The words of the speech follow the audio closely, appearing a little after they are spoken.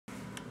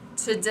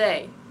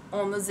Today,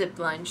 on the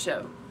Zipline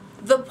Show,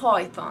 the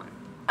python,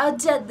 a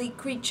deadly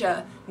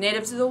creature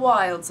native to the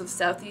wilds of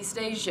Southeast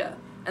Asia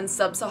and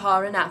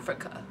Sub-Saharan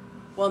Africa.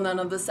 While none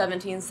of the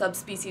 17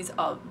 subspecies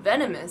are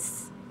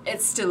venomous,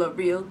 it's still a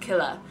real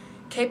killer,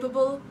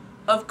 capable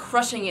of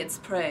crushing its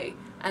prey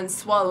and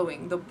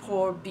swallowing the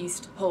poor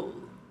beast whole.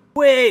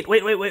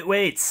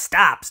 Wait,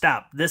 stop.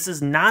 This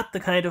is not the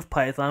kind of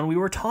python we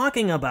were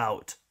talking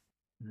about.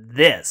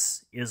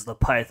 This is the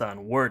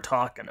python we're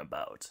talking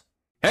about.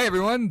 Hey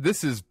everyone,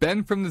 this is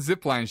Ben from the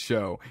Zipline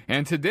Show,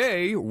 and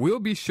today we'll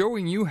be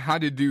showing you how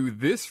to do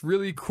this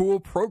really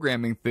cool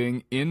programming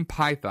thing in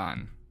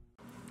Python.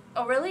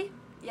 Oh really?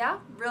 Yeah?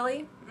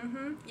 Really?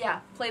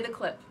 Yeah, play the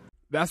clip.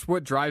 That's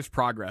what drives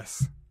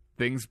progress.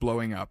 Things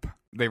blowing up.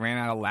 They ran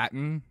out of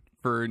Latin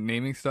for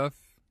naming stuff.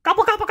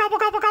 Gobble.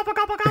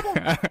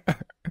 I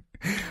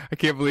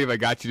can't believe I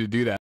got you to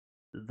do that.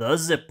 The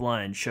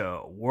Zipline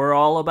Show. We're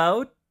all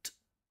about,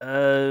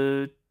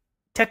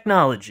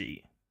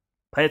 technology.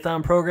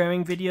 Python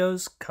programming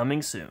videos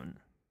coming soon.